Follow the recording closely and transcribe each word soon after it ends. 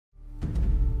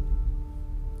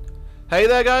Hey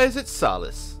there guys, it's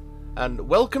Salis, and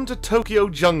welcome to Tokyo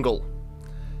Jungle.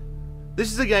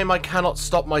 This is a game I cannot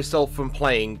stop myself from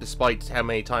playing despite how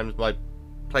many times my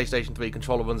PlayStation 3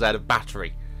 controller runs out of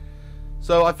battery.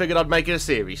 So I figured I'd make it a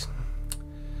series.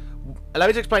 Allow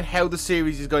me to explain how the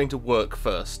series is going to work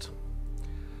first.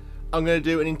 I'm going to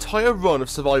do an entire run of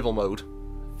survival mode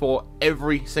for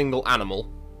every single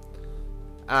animal.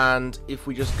 And if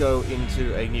we just go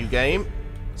into a new game,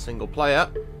 single player,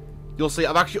 you'll see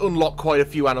I've actually unlocked quite a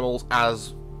few animals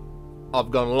as I've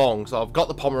gone along. So I've got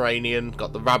the Pomeranian,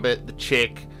 got the rabbit, the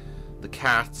chick, the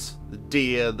cat, the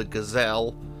deer, the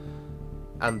gazelle,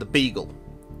 and the beagle.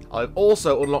 I've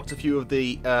also unlocked a few of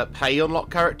the pay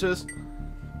unlock characters,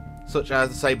 such as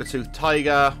the saber-toothed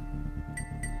tiger,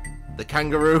 the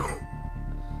kangaroo,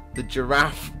 the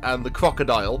giraffe, and the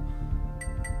crocodile,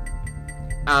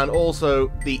 and also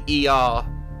the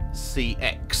ERCX.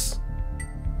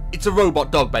 It's a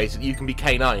robot dog, basically. You can be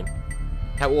canine.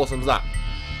 How awesome is that?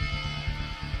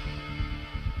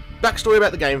 Backstory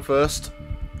about the game first.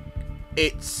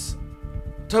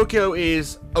 Tokyo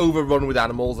is overrun with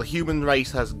animals. The human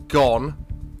race has gone,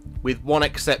 with one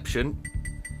exception.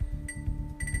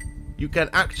 You can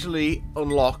actually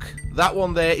unlock... That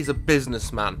one there is a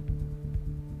businessman.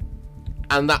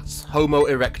 And that's Homo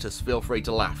erectus. Feel free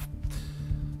to laugh.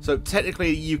 So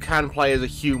technically you can play as a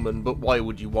human, but why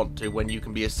would you want to when you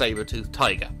can be a saber-toothed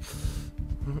tiger?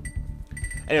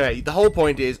 Anyway, the whole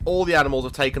point is all the animals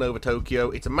have taken over Tokyo.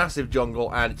 It's a massive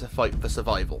jungle and it's a fight for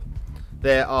survival.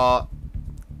 There are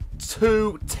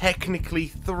technically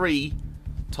three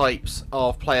types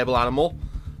of playable animal,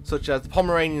 such as the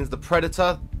Pomeranian is the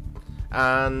predator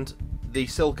and the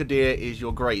silky deer is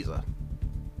your grazer.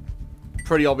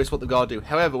 Pretty obvious what they've got to do.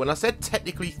 However, when I said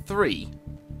technically three,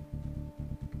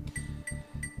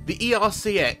 the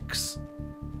ERCX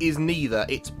is neither.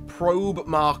 It's Probe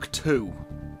Mark II.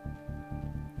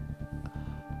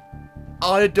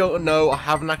 I don't know. I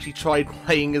haven't actually tried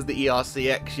playing as the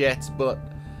ERCX yet, but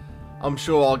I'm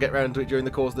sure I'll get around to it during the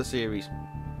course of the series.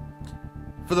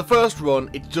 For the first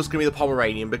run, it's just going to be the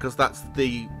Pomeranian, because that's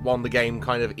the one the game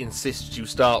kind of insists you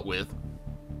start with.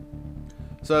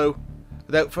 So,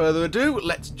 without further ado,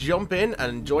 let's jump in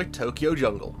and enjoy Tokyo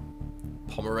Jungle.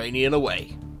 Pomeranian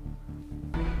away.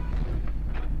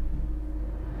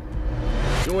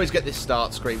 You always get this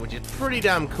start screen, which is pretty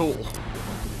damn cool.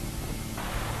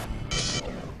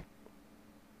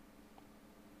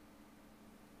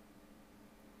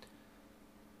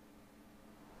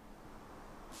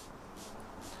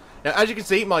 Now, as you can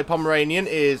see, my Pomeranian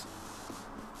is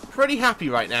pretty happy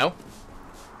right now.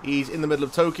 He's in the middle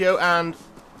of Tokyo, and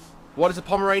what is a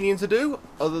Pomeranian to do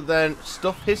other than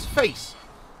stuff his face?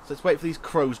 So let's wait for these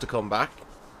crows to come back.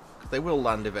 They will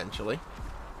land eventually.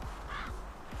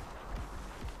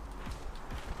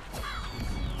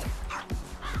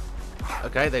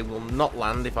 Okay, they will not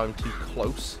land if I'm too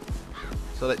close.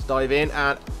 So let's dive in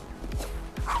and...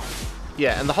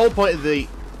 Yeah, and the whole point of the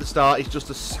start is just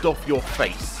to stuff your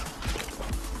face.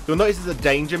 You'll notice there's a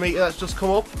danger meter that's just come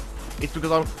up. It's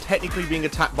because I'm technically being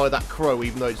attacked by that crow,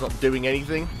 even though it's not doing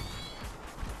anything.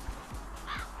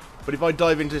 But if I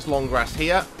dive into this long grass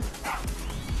here,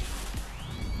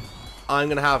 I'm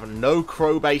going to have no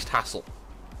crow-based hassle.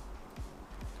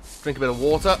 Drink a bit of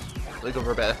water, look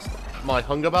over a bit of my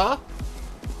hunger bar.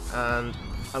 And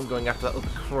I'm going after that other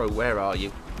crow. Where are you?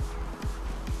 You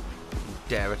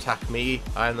dare attack me?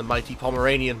 I am the mighty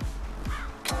Pomeranian.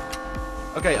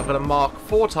 Okay, I'm going to mark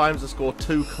 4 times to score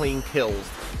 2 clean kills.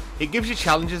 It gives you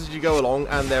challenges as you go along,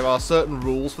 and there are certain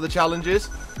rules for the challenges.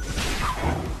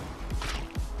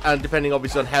 And depending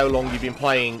obviously on how long you've been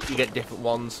playing, you get different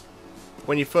ones.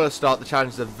 When you first start, the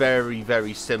challenges are very,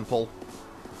 very simple.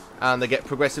 And they get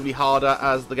progressively harder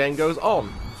as the game goes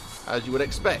on, as you would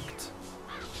expect.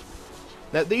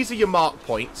 Now, these are your mark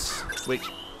points, which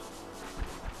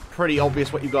pretty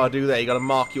obvious what you've got to do there. You've got to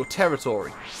mark your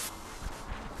territory.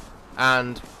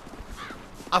 And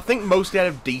I think mostly out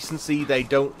of decency, they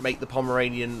don't make the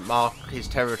Pomeranian mark his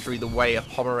territory the way a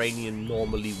Pomeranian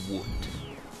normally would.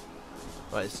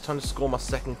 Right, it's time to score my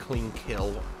second clean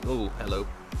kill. Oh, hello.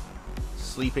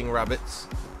 Sleeping rabbits.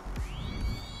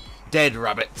 Dead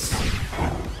rabbits.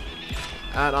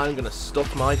 And I'm going to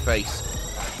stuff my face.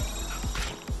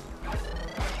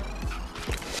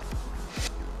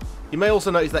 You may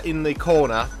also notice that in the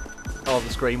corner of the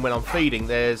screen when I'm feeding,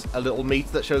 there's a little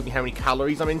meter that shows me how many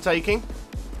calories I'm intaking.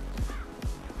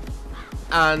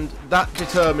 And that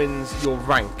determines your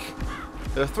rank.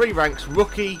 There are 3 ranks: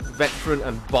 Rookie, Veteran,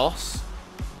 and Boss.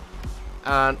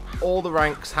 And all the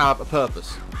ranks have a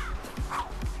purpose.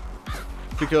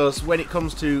 Because when it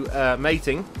comes to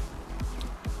mating,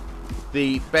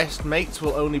 The best mates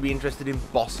will only be interested in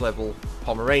boss level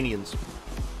Pomeranians.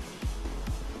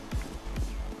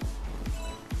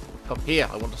 Come here,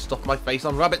 I want to stuff my face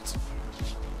on rabbits.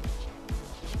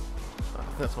 I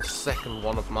think that's my second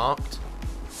one I've marked.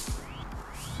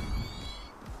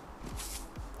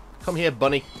 Come here,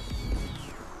 bunny.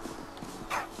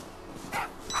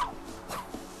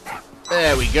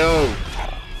 There we go.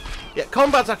 Yeah,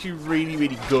 combat's actually really,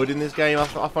 really good in this game. I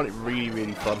find it really,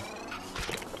 really fun.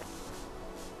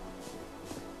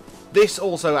 This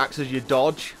also acts as your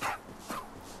dodge.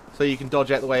 So you can dodge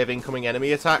out the way of incoming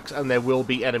enemy attacks, and there will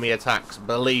be enemy attacks,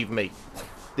 believe me.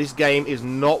 This game is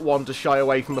not one to shy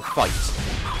away from the fight.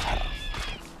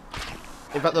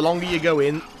 In fact, the longer you go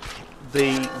in,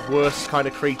 the worse kind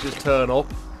of creatures turn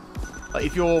up. Like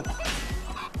if you've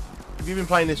been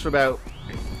playing this for about,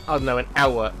 I don't know, an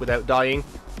hour without dying,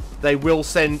 they will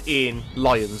send in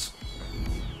lions.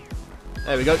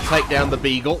 There we go, take down the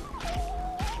beagle.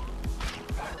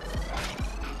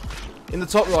 In the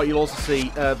top right, you'll also see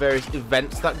various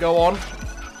events that go on.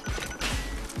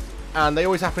 And they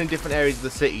always happen in different areas of the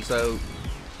city, so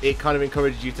it kind of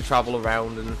encourages you to travel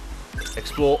around and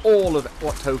explore all of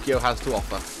what Tokyo has to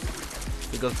offer.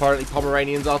 Because apparently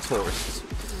Pomeranians are tourists.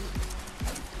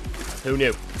 Who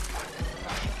knew?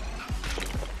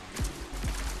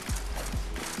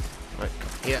 Right,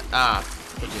 here. Ah,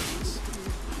 pigeons.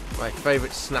 My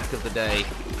favourite snack of the day.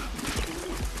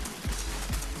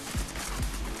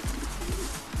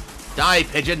 Die,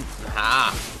 pigeon!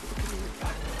 Ha!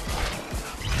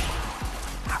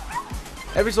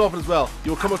 Every so often as well,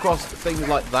 you'll come across things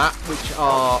like that, which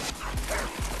are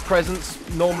presents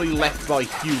normally left by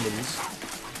humans.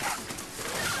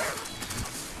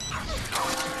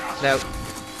 Now,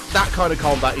 that kind of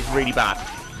combat is really bad.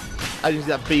 As you can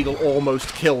see, that beagle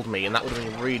almost killed me, and that would have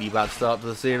been a really bad start to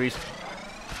the series.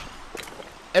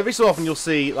 Every so often you'll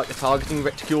see like a targeting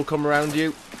reticule come around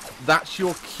you. That's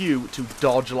your cue to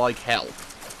dodge like hell.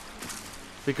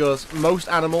 Because most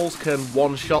animals can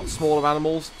one-shot smaller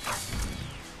animals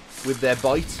with their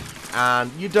bite,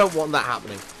 and you don't want that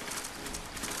happening.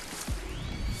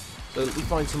 So let me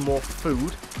find some more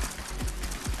food.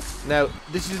 Now,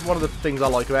 this is one of the things I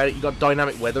like about it. You've got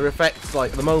dynamic weather effects.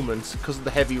 Like, at the moment, because of the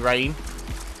heavy rain,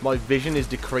 my vision is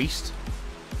decreased.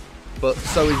 But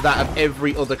so is that of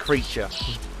every other creature.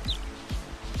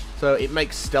 So it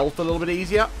makes stealth a little bit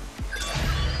easier.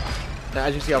 Now,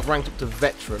 as you see, I've ranked up to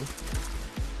veteran.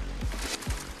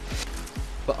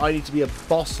 But I need to be a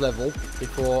boss level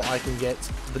before I can get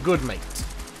the good mate.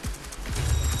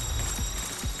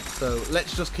 So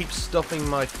let's just keep stuffing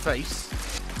my face.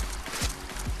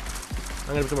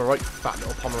 I'm going to become a right fat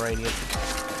little Pomeranian.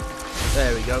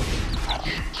 There we go.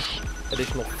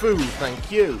 Additional food,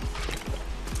 thank you.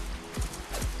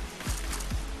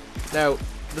 Now,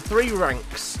 the 3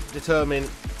 ranks determine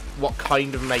what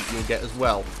kind of mate you'll get as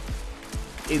well.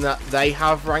 In that they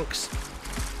have ranks.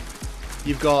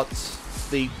 You've got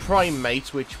the prime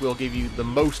mate, which will give you the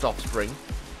most offspring.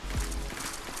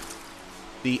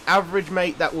 The average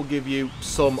mate, that will give you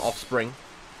some offspring.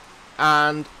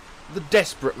 And the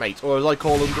desperate mate, or as I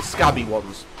call them, the scabby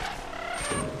ones.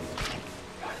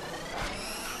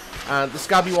 And the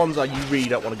scabby ones, you really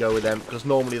don't want to go with them, because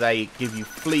normally they give you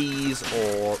fleas,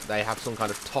 or they have some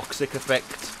kind of toxic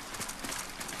effect.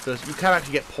 Because you can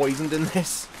actually get poisoned in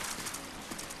this.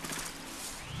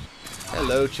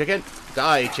 Hello, chicken.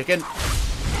 Die, chicken.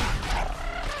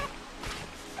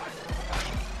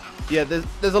 Yeah,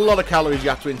 there's a lot of calories you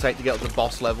have to intake to get up to the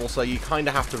boss level, so you kind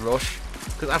of have to rush.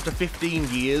 Because after 15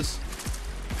 years,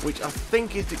 which I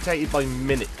think is dictated by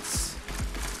minutes.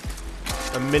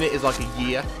 A minute is like a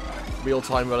year, real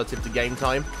time relative to game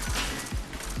time.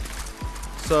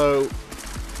 So,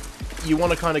 you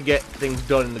want to kind of get things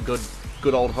done in the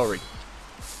good old hurry.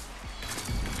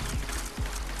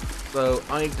 So,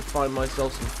 I need to find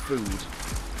myself some food.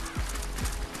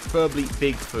 Preferably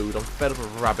big food. I'm fed up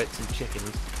of rabbits and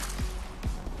chickens.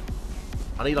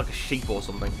 I need like a sheep or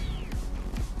something.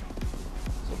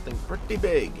 Something pretty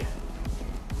big.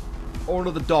 Or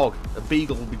another dog. A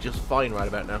beagle will be just fine right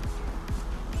about now.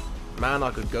 Man,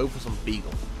 I could go for some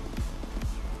beagle.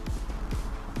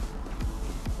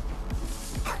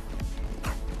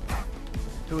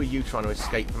 Who are you trying to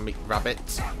escape from me,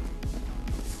 rabbits?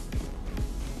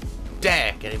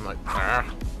 Dare get in my... How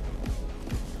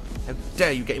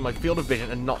dare you get in my field of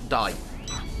vision and not die?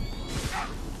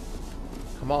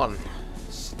 Come on.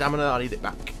 Stamina, I need it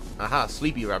back. Aha,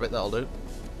 sleepy rabbit, that'll do.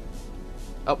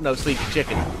 Oh, no, sleepy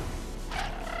chicken.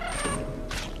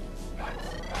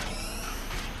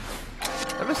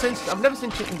 I've never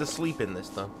seen chickens asleep in this,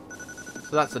 though.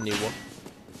 So that's a new one.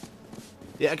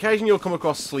 Yeah, occasionally you'll come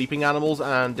across sleeping animals,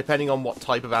 and depending on what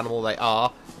type of animal they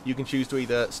are, you can choose to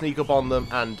either sneak up on them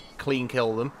and clean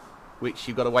kill them, which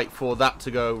you've got to wait for that to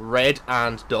go red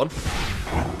and done.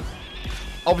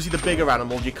 Obviously the bigger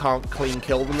animals, you can't clean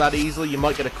kill them that easily. You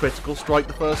might get a critical strike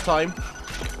the first time,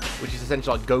 which is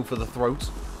essentially like go for the throat.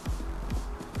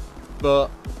 But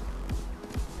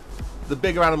the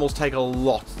bigger animals take a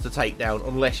lot to take down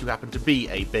unless you happen to be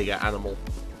a bigger animal.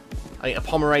 I mean, a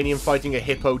Pomeranian fighting a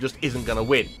hippo just isn't going to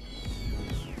win.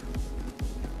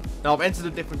 Now I've entered a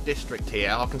different district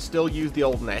here. I can still use the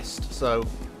old nest, so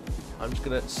I'm just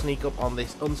going to sneak up on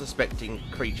this unsuspecting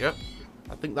creature.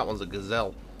 I think that one's a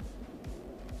gazelle.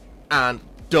 And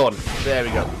done. There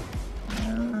we go.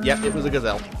 Yep, it was a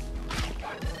gazelle.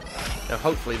 Now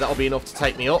hopefully that'll be enough to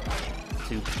take me up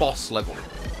to boss level.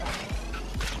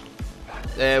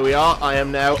 There we are. I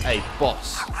am now a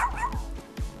boss.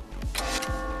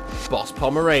 Boss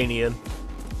Pomeranian.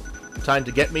 Time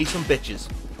to get me some bitches.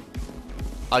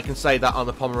 I can say that on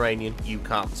the Pomeranian, you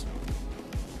can't.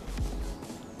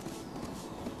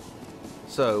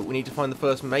 So, we need to find the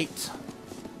first mate.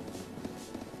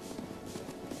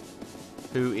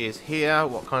 Who is here?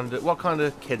 What kind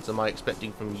of kids am I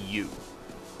expecting from you?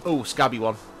 Oh, scabby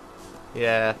one.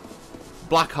 Yeah.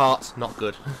 Black hearts, not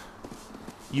good.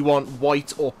 You want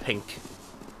white or pink.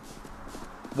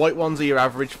 White ones are your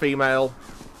average female.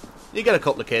 You get a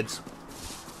couple of kids.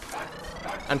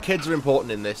 And kids are important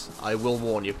in this, I will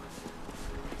warn you.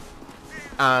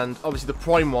 And obviously the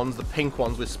prime ones, the pink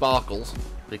ones with sparkles,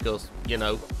 because, you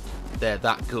know, they're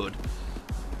that good.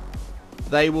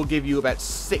 They will give you about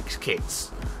 6 kids.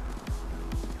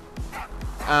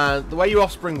 And the way your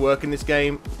offspring work in this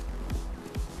game,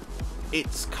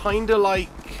 it's kind of like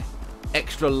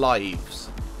extra lives.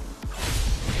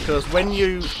 Because when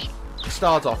you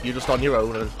start off, you're just on your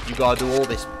own and you gotta do all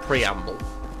this preamble.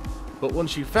 But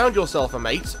once you've found yourself a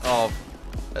mate of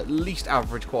at least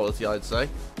average quality, I'd say.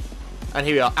 And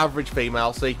here we are, average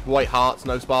female, see, white hearts,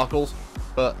 no sparkles.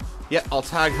 But, yeah, I'll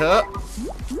tag her.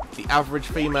 The average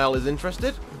female is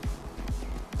interested.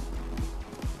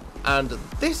 And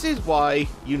this is why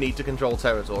you need to control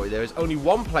territory. There is only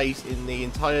one place in the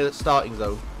entire starting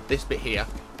zone, this bit here,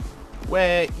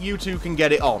 where you two can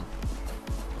get it on.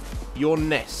 Your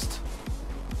nest.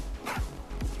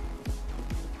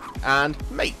 And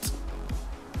mate.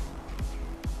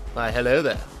 Why, hello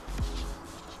there.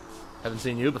 Haven't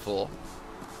seen you before.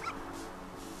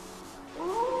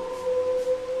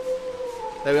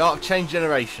 There we are, I've changed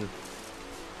generation.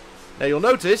 Now you'll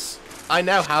notice, I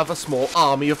now have a small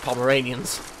army of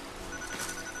Pomeranians.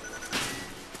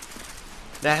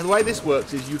 Now the way this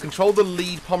works is you control the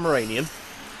lead Pomeranian,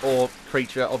 or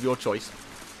creature of your choice.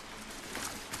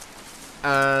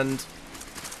 And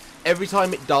every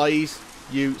time it dies,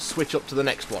 you switch up to the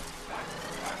next one.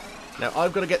 Now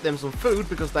I've got to get them some food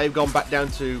because they've gone back down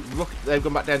to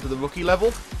the rookie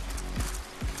level.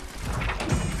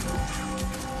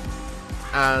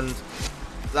 And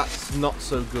that's not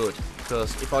so good,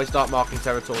 because if I start marking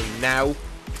territory now,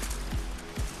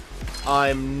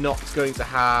 I'm not going to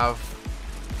have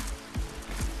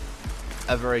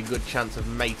a very good chance of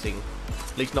mating,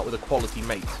 at least not with a quality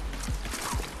mate.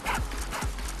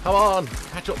 Come on,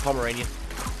 catch up, Pomeranian.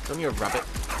 It's only a rabbit.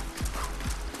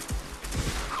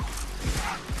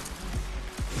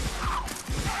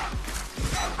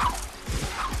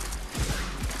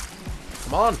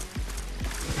 Come on.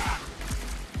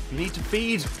 You need to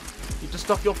feed. You need to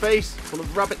stuff your face full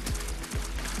of rabbit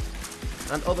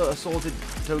and other assorted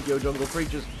Tokyo jungle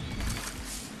creatures.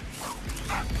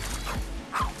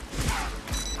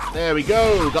 There we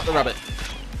go. Got the rabbit.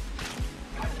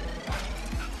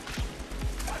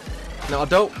 Now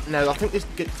I think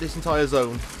this entire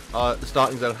zone, the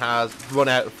starting zone, has run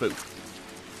out of food.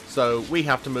 So we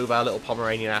have to move our little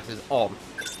Pomeranian asses on.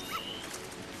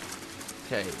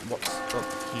 Okay, what's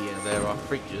up here? There are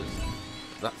creatures.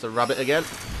 That's a rabbit again.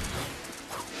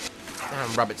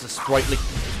 Damn, rabbits are sprightly.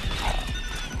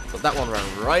 But that one ran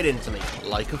right into me,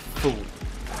 like a fool.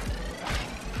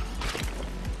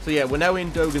 So yeah, we're now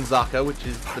in Dogonzaka, which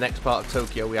is the next part of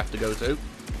Tokyo we have to go to.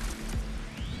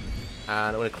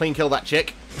 And I'm going to clean kill that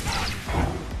chick,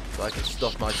 so I can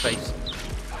stuff my face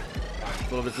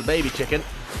full of little baby chicken.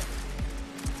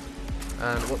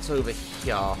 And what's over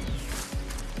here?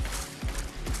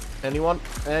 Anyone?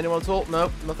 Anyone at all?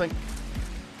 No, nothing.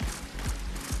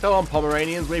 Come on,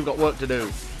 Pomeranians, we've got work to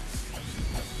do.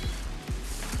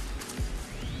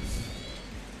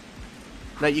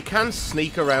 Now, you can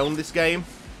sneak around this game,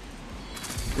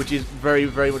 which is very,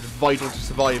 very much vital to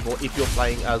survival if you're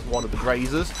playing as one of the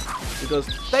grazers, because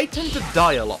they tend to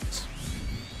die a lot.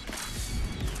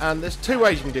 And there's 2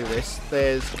 ways you can do this.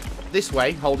 There's this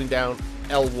way, holding down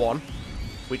L1,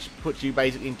 which puts you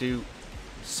basically into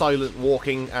silent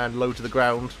walking and low to the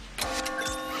ground.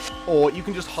 Or you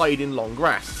can just hide in long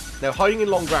grass. Now, hiding in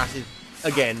long grass is,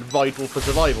 again, vital for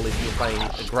survival if you're playing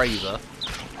a grazer,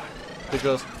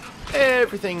 because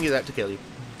everything is out to kill you.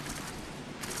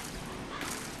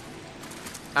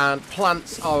 And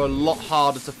plants are a lot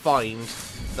harder to find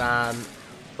than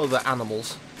other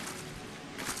animals.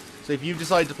 So if you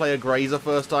decide to play a grazer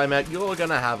first time out, you're going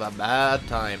to have a bad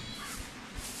time.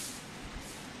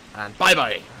 And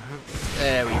bye-bye.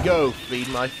 There we go. Feed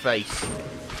my face.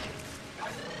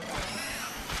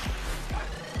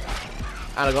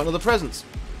 And I got another present.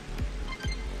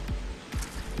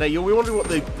 Now, you'll be wondering what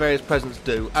the various presents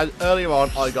do. And earlier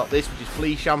on, I got this, which is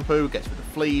flea shampoo. Gets rid of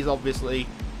fleas, obviously.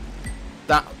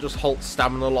 That just halts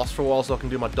stamina loss for a while, so I can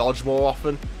do my dodge more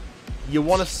often. You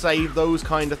want to save those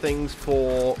kind of things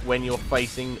for when you're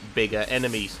facing bigger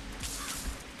enemies,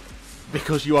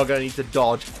 because you are going to need to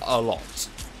dodge a lot.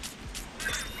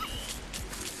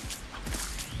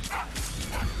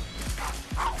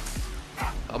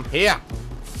 I'm here.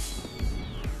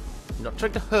 I'm not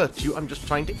trying to hurt you, I'm just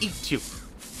trying to eat you.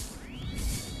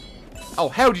 Oh,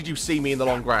 how did you see me in the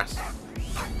long grass?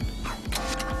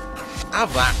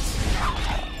 Have that.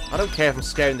 I don't care if I'm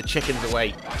scaring the chickens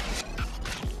away.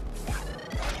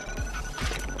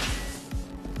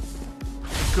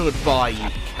 Goodbye, you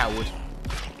coward.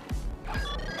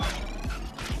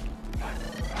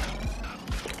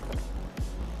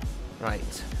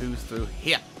 Right, who's through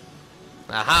here?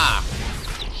 Aha!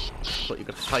 Thought you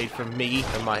could hide from me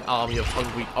and my army of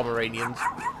hungry Pomeranians.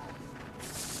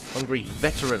 Hungry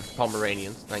veteran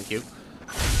Pomeranians, thank you.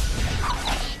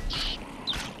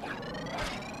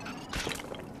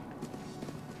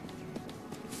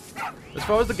 As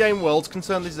far as the game world's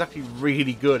concerned, this is actually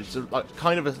really good. It's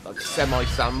kind of a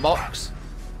semi-sandbox,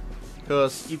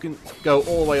 because you can go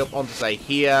all the way up onto, say,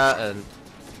 here, and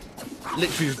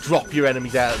literally just drop your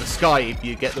enemies out of the sky if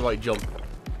you get the right jump,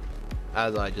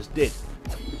 as I just did.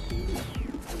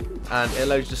 And it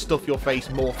allows you to stuff your face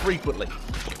more frequently.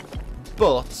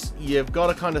 But you've got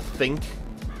to kind of think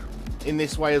in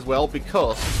this way as well,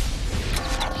 because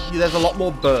there's a lot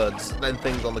more birds than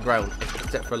things on the ground,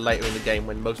 except for later in the game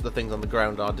when most of the things on the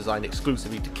ground are designed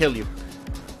exclusively to kill you.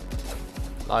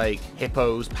 Like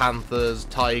hippos, panthers,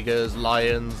 tigers,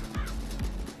 lions.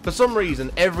 For some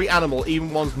reason, every animal,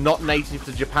 even ones not native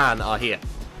to Japan, are here.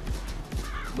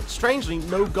 But strangely,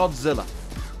 no Godzilla.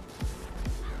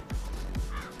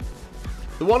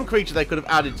 The one creature they could have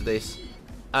added to this,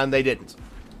 and they didn't.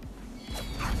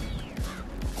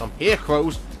 Come here,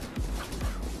 crows.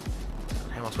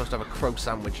 How am I supposed to have a crow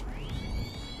sandwich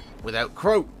without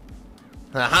crow?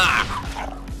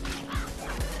 Aha!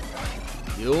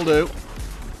 You'll do.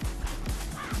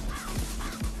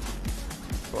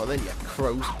 Well then, you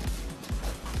crows.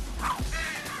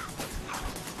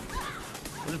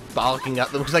 I'm just barking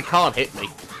at them because they can't hit me.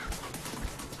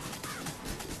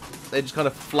 They just kind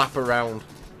of flap around.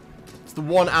 It's the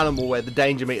one animal where the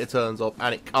danger meter turns up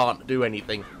and it can't do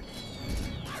anything.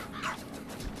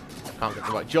 Can't get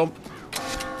the right jump.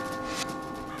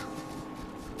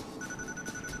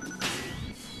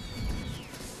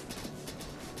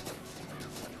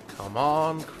 Come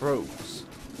on, crows.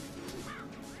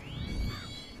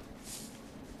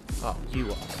 Oh,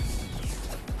 you are.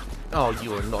 Oh,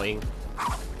 you are annoying.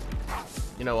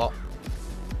 You know what?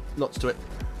 Nuts to it.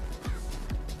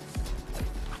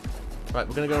 Right,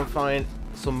 we're going to go and find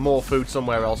some more food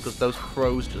somewhere else, because those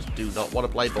crows just do not want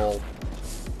to play ball.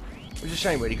 Which is a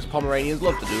shame, really, because Pomeranians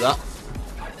love to do that.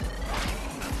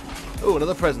 Oh,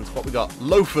 another present. What we got?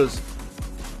 Loafers.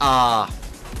 Ah.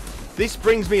 This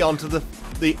brings me on to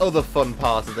the other fun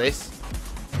part of this.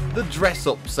 The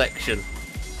dress-up section.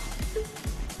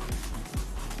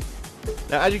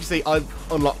 Now, as you can see,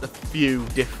 I've unlocked a few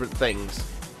different things.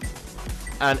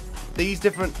 And these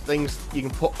different things you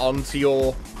can put onto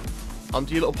your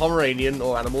little Pomeranian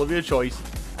or animal of your choice,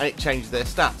 and it changes their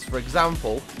stats. For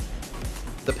example,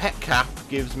 the pet cap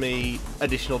gives me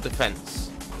additional defense.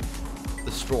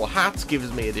 The straw hat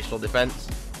gives me additional defense.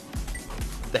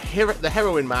 The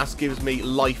heroine mask gives me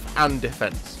life and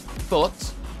defense.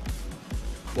 But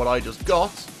what I just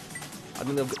got,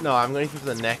 I'm going for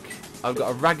the neck. I've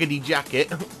got a raggedy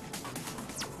jacket,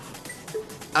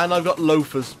 and I've got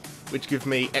loafers, which give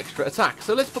me extra attack.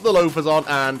 So let's put the loafers on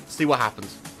and see what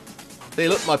happens. See,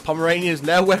 look, my Pomeranian is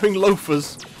now wearing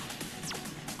loafers.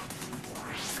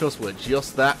 Because we're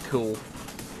just that cool.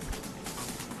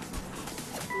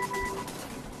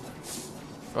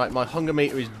 Right, my hunger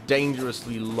meter is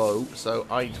dangerously low, so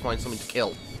I need to find something to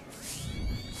kill.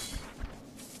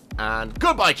 And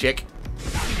goodbye, chick!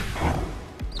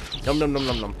 Nom nom nom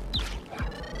nom nom.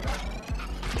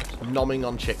 Nomming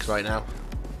on chicks right now.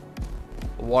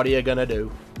 What are you gonna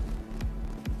do?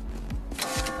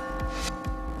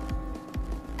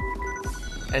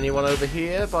 Anyone over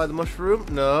here by the mushroom?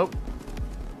 No.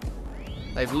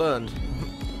 They've learned.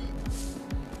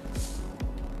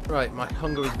 Right, my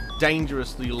hunger is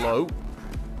dangerously low.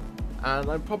 And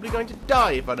I'm probably going to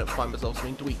die if I don't find myself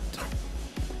something to eat.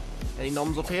 Any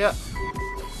noms up here?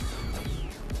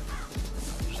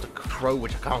 Just a crow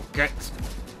which I can't get.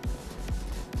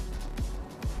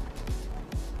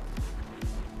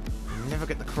 Never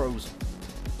get the crows.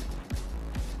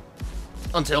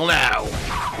 Until now.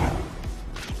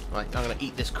 Right, I'm going to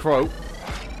eat this crow.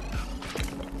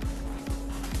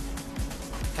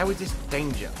 How is this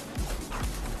danger?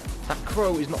 That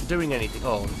crow is not doing anything.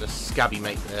 Oh, there's a scabby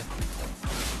mate there.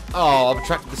 Oh, I've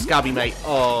attracted the scabby mate.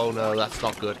 Oh, no, that's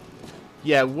not good.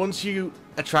 Yeah, once you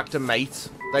attract a mate,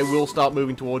 they will start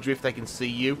moving towards you if they can see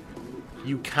you.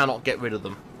 You cannot get rid of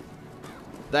them.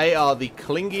 They are the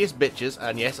clingiest bitches,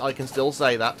 and yes, I can still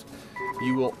say that,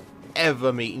 you will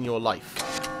ever meet in your life.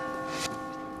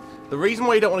 The reason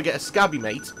why you don't want to get a scabby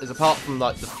mate is, apart from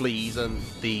like the fleas and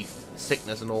the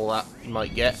sickness and all that you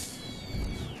might get,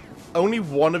 only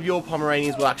one of your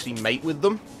Pomeranians will actually mate with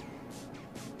them.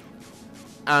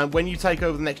 And when you take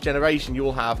over the next generation, you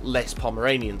will have less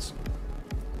Pomeranians.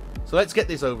 So let's get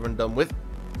this over and done with.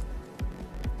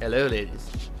 Hello, ladies.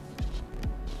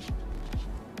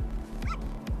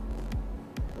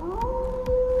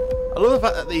 I love the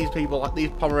fact that these people, like these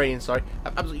Pomeranians, sorry,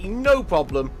 have absolutely no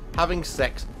problem having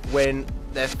sex when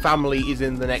their family is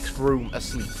in the next room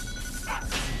asleep.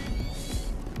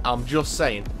 I'm just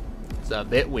saying, it's a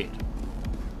bit weird.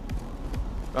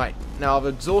 Right, now I've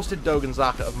exhausted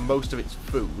Dogenzaka of most of its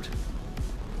food.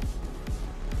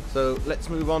 So let's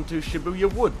move on to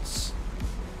Shibuya Woods.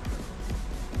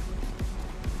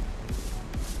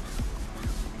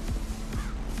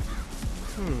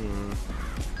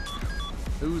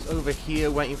 Who's over here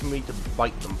waiting for me to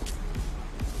bite them?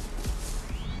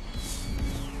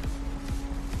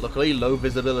 Luckily, low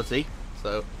visibility,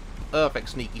 so perfect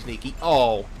sneaky.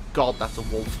 Oh, God, that's a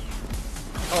wolf.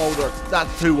 Oh,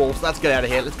 that's two wolves. Let's get out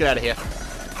of here. Let's get out of here.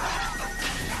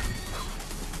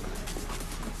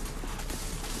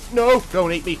 No,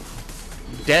 don't eat me.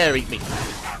 You dare eat me.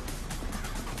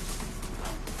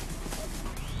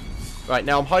 Right,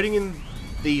 now I'm hiding in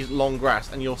these long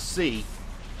grass, and you'll see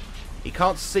he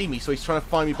can't see me, so he's trying to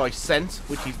find me by scent,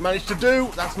 which he's managed to do.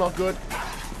 That's not good.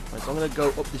 Right, so I'm going to go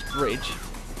up this bridge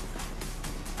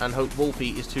and hope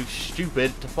Wolfie is too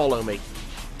stupid to follow me.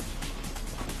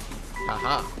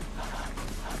 Haha.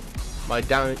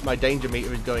 My danger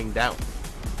meter is going down.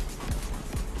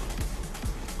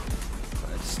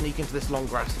 Let's sneak into this long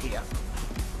grass here.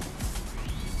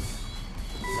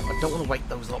 I don't want to wake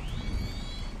those up.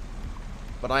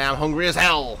 But I am hungry as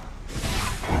hell.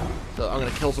 So I'm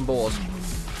going to kill some boars.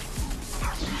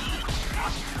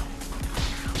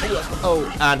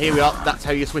 Oh, and here we are. That's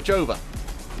how you switch over.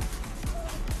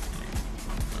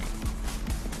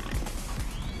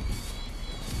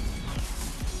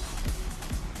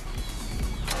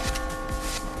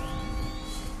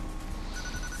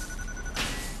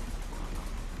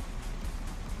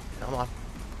 Come on.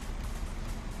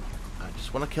 I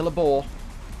just want to kill a boar.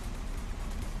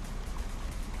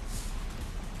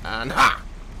 And ha!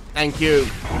 Thank you.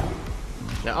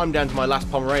 Now I'm down to my last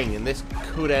Pomeranian. This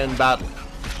could end badly.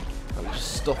 I'll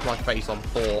just stuff my face on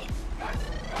 4.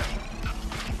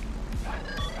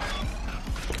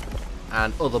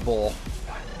 And other boar.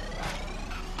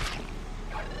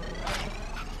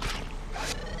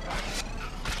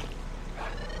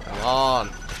 Come on.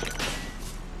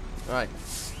 Right.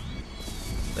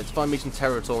 Let's find me some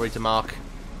territory to mark.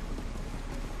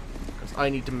 Because I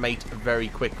need to mate very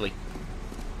quickly.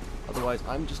 Otherwise,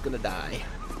 I'm just gonna die.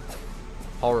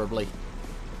 Horribly.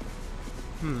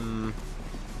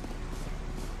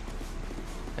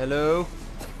 Hello?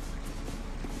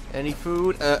 Any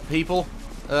food? People?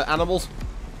 Animals?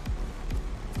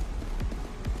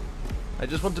 I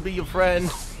just want to be your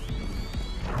friend.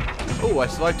 Oh, I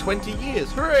survived 20 years.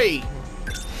 Hooray!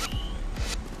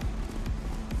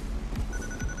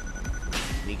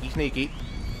 Sneaky, sneaky.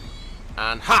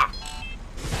 And ha!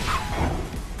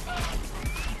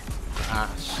 Ah,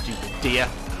 stupid deer.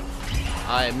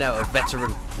 I am now a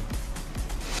veteran.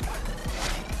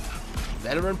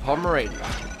 Veteran Pomeranian.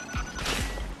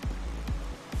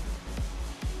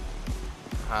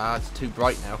 Ah, it's too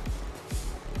bright now.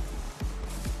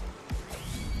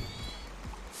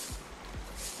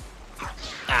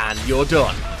 And you're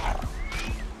done.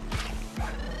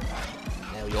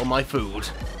 Now you're my food.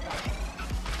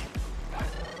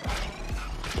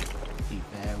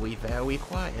 very, very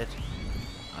quiet.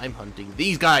 I'm hunting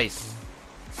these guys.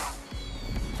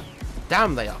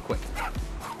 Damn, they are quick.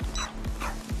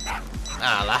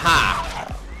 Alaha!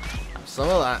 Have some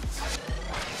of that.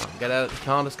 Get out, you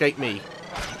can't escape me.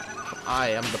 I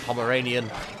am the Pomeranian.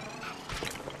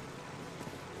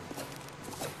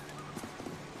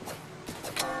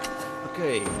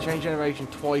 Okay, change generation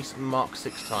twice and mark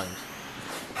 6 times.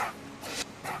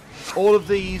 All of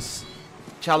these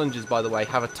challenges, by the way,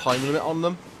 have a time limit on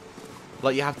them.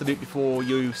 Like, you have to do it before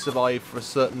you survive for a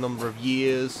certain number of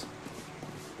years.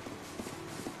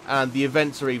 And the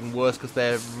events are even worse because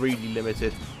they're really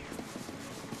limited.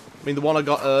 I mean, the one I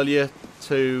got earlier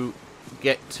to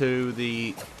get to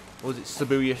the, what was it,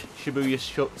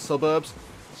 Shibuya suburbs?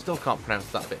 Still can't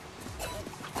pronounce that bit.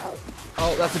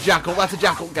 Oh, that's a jackal, that's a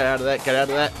jackal. Get out of there, get out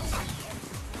of there.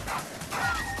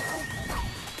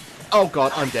 Oh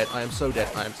god, I'm dead. I am so dead.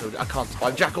 I am so dead. I can't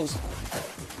survive jackals.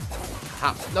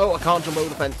 Ha. No, I can't jump over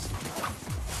the fence.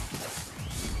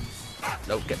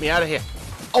 No, get me out of here.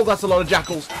 Oh, that's a lot of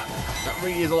jackals. That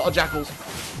really is a lot of jackals.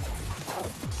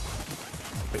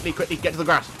 Quickly, quickly, get to the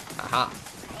grass. Aha.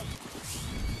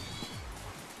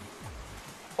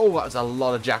 Oh, that was a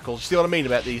lot of jackals. You see what I mean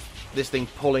about this thing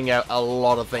pulling out a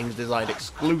lot of things designed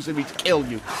exclusively to kill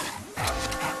you.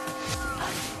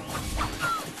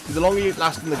 See, the longer you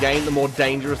last in the game, the more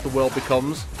dangerous the world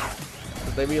becomes.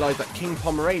 Because they realise that King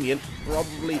Pomeranian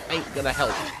probably ain't gonna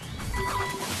help.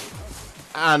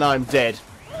 And I'm dead.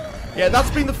 Yeah,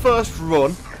 that's been the first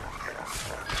run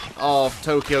of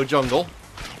Tokyo Jungle.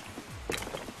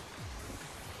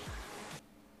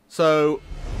 So,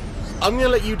 I'm going to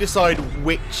let you decide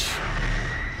which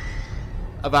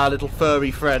of our little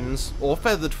furry friends, or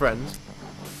feathered friends,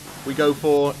 we go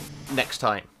for next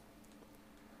time.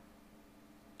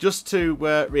 Just to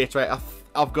reiterate,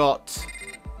 I've got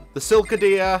the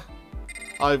Silkadeer,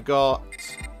 I've got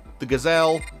the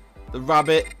Gazelle, the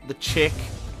Rabbit, the Chick,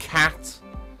 the Cat,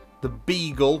 the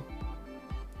Beagle,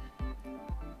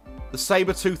 the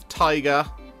Saber-toothed Tiger,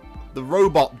 the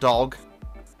Robot Dog,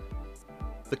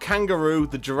 the Kangaroo,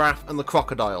 the Giraffe, and the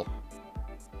Crocodile.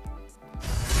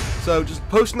 So just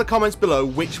post in the comments below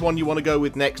which one you want to go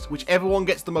with next. Whichever one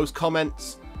gets the most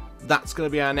comments, that's going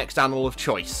to be our next animal of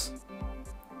choice.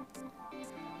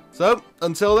 So,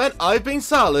 until then, I've been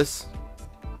Salis.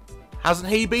 Hasn't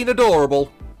he been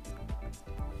adorable?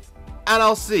 And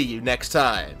I'll see you next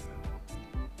time.